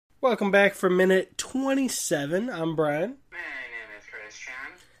Welcome back for minute 27. I'm Brian. My name is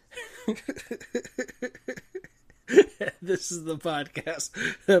Christian. This is the podcast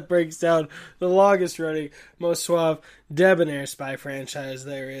that breaks down the longest running, most suave, debonair spy franchise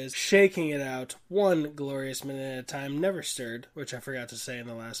there is, shaking it out one glorious minute at a time, never stirred, which I forgot to say in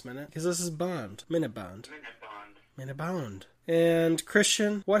the last minute, because this is Bond. Minute Bond. Minute Bond. And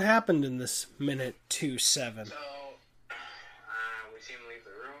Christian, what happened in this minute 27? So, we see him leave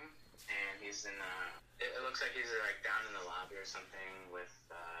the room, and he's in, it looks like he's like down in the lobby or something with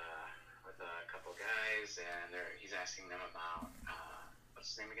a couple guys, and he's asking them about, what's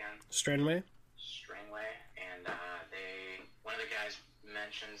his name again? Stranway? Stranway, and one of the guys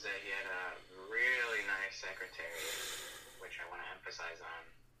mentions that he had a really nice secretary, which I want to emphasize on.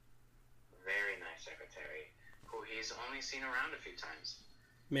 Very nice secretary, who he's only seen around a few times.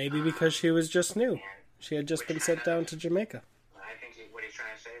 Maybe because she was just new. She had just been sent down to Jamaica. I think what he's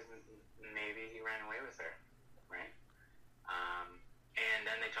trying to say is maybe he ran away with her, right? And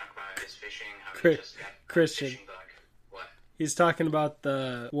then they talk about his fishing, how he just got Christian. a fishing bug. What? He's talking about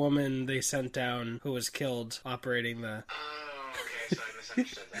the woman they sent down who was killed operating the... Oh, okay, so I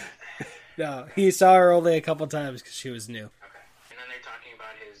misunderstood that. No, he saw her only a couple times because she was new. Okay. And then they're talking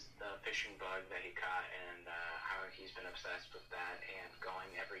about the fishing bug that he caught and how he's been obsessed with that and going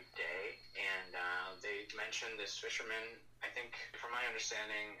every day. And they mentioned this fisherman. I think, from my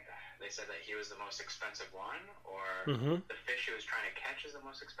understanding, they said that he was the most expensive one, or the fish he was trying to catch is the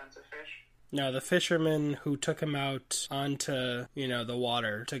most expensive fish. No, the fisherman who took him out onto, the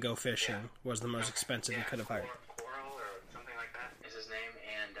water to go fishing was the most expensive he could have hired. Coral or something like that is his name.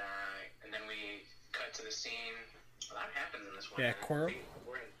 And then we cut to the scene. A lot happens in this one. Yeah, Coral?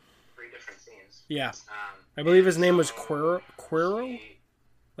 We're in 3 different scenes. Yeah. I believe his name was Quirrell?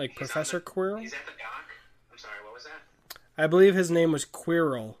 Like He's Professor Quirrell? He's at the dock. I'm sorry, what was that? I believe his name was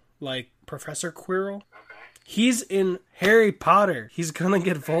Quirrell. Like Professor Quirrell? Okay. He's in Harry Potter. He's gonna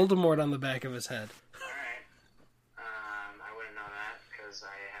get Voldemort on the back of his head. Alright. I wouldn't know that because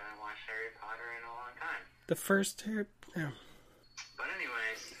I haven't watched Harry Potter in a long time. The first Harry... Yeah. But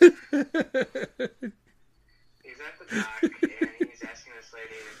anyways, he's at the dock and he's asking this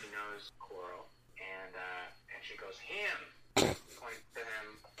lady if he knows Coral. And she goes, him! Point to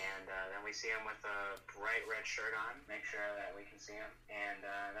him. And then we see him with a bright red shirt on. Make sure that we can see him. And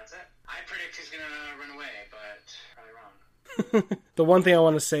that's it. I predict he's going to run away, but probably wrong. The one thing I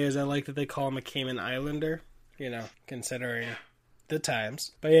want to say is I like that they call him a Cayman Islander, considering the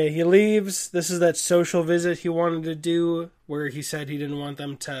times. But yeah, he leaves. This is that social visit he wanted to do where he said he didn't want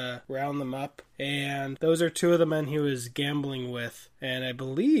them to round them up. And those are 2 of the men he was gambling with. And I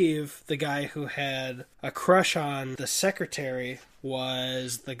believe the guy who had a crush on the secretary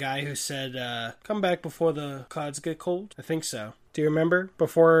was the guy who said, come back before the clouds get cold. I think so. Do you remember?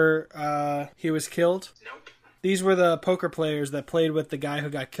 Before he was killed? Nope. These were the poker players that played with the guy who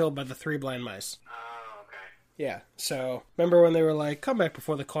got killed by the 3 blind mice. Oh, okay. Yeah, so remember when they were like, come back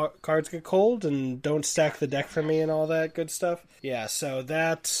before the cards get cold and don't stack the deck for me and all that good stuff? Yeah, so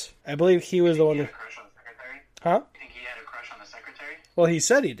that, I believe he was the one He who... had a crush on the secretary? Huh? You think he had a crush on the secretary? Well, he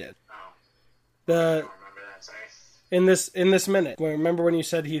said he did. Oh. I The don't remember that, sorry. in this minute, remember when you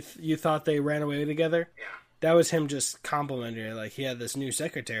said you thought they ran away together? Yeah. That was him just complimenting her, like he had this new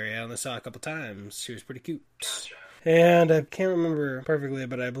secretary I only saw a couple times. She was pretty cute. Gotcha. And I can't remember perfectly,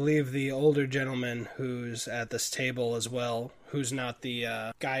 but I believe the older gentleman who's at this table as well, who's not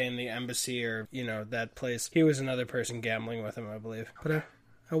the guy in the embassy or, that place, he was another person gambling with him, I believe. But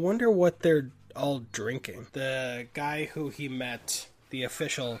I wonder what they're all drinking. The guy who he met, the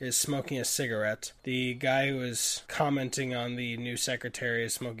official, is smoking a cigarette. The guy who is commenting on the new secretary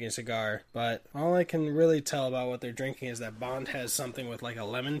is smoking a cigar. But all I can really tell about what they're drinking is that Bond has something with like a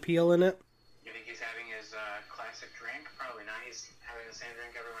lemon peel in it. You think he's having his classic drink? Probably not. He's having the same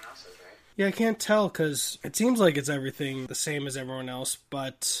drink everyone else is, right? Yeah, I can't tell because it seems like it's everything the same as everyone else,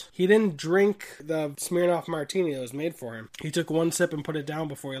 but he didn't drink the Smirnoff Martini that was made for him. He took 1 sip and put it down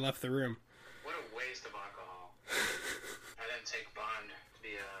before he left the room. What a waste of alcohol. I didn't take Bond to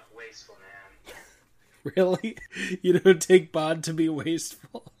be a wasteful man. Really? You don't take Bond to be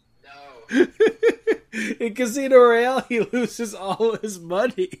wasteful? No. In Casino Royale, he loses all his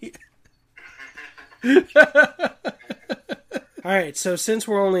money. Alright, so since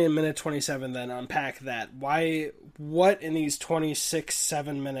we're only in minute 27 then, unpack that. What in these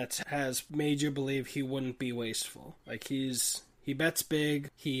 7 minutes has made you believe he wouldn't be wasteful? Like he bets big,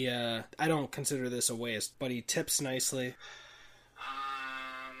 I don't consider this a waste, but he tips nicely.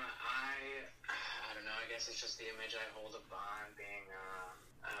 I don't know, I guess it's just the image I hold of Bond being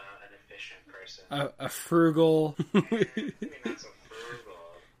an efficient person. A frugal... Maybe not so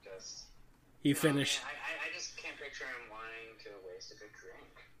frugal, just he finished. I just can't picture him wanting to waste a good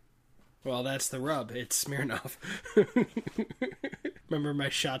drink. Well, that's the rub. It's Smirnoff. Remember my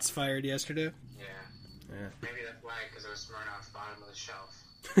shots fired yesterday? Yeah. Maybe that's why, because it was Smirnoff, bottom of the shelf.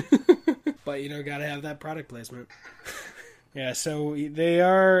 But, gotta have that product placement. Yeah, so they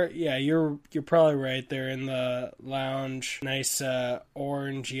are, you're probably right. They're in the lounge. Nice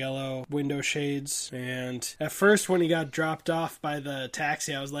orange, yellow window shades. And at first when he got dropped off by the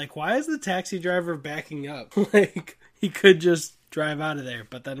taxi, I was like, why is the taxi driver backing up? Like, he could just drive out of there.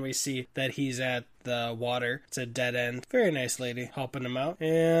 But then we see that he's at the water. It's a dead end. Very nice lady helping him out.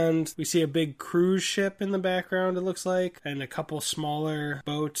 And we see a big cruise ship in the background, it looks like, and a couple smaller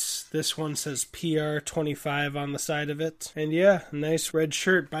boats. This one says PR-25 on the side of it. And yeah, nice red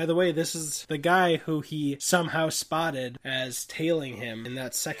shirt. By the way, this is the guy who he somehow spotted as tailing him in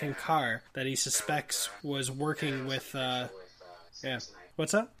that second car that he suspects was working with yeah.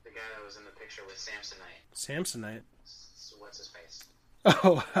 What's up? The guy that was in the picture with Samsonite. Samsonite? What's his face?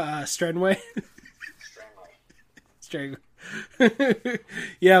 Oh, Strenway?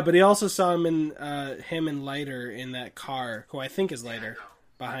 Yeah, but he also saw him in Leiter in that car, who I think is Leiter,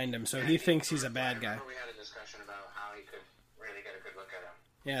 behind him. So he thinks he's a bad guy. We had a discussion about how he could really get a good look at him.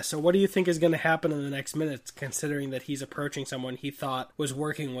 Yeah, so what do you think is going to happen in the next minutes, considering that he's approaching someone he thought was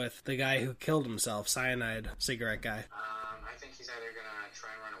working with the guy who killed himself, cyanide cigarette guy? I think he's either going to try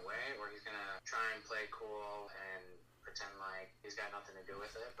and run away, or he's going to try and play cool and pretend like he's got nothing to do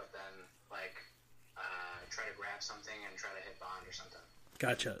with it, but then, try to grab something and try to hit Bond or something.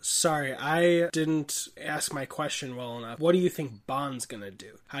 Gotcha. Sorry, I didn't ask my question well enough. What do you think Bond's gonna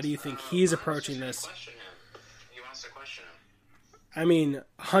do? How do you think he's approaching this? Question him. He wants to question him. I mean,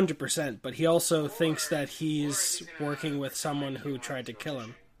 100%, but he also thinks that he's working with someone who tried to kill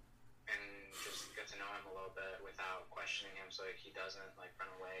him. And just get to know him a little bit without questioning him so he doesn't, run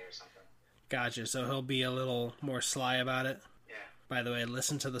away or something. Gotcha, so he'll be a little more sly about it? Yeah. By the way,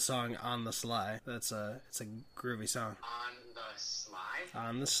 listen to the song On the Sly. It's a groovy song. On the Sly?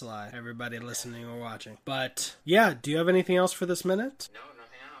 On the Sly. Everybody listening or watching. But, yeah, do you have anything else for this minute? No,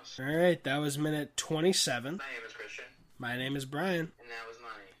 nothing else. Alright, that was minute 27. My name is Christian. My name is Brian. And that was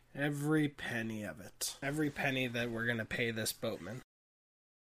money. Every penny of it. Every penny that we're going to pay this boatman.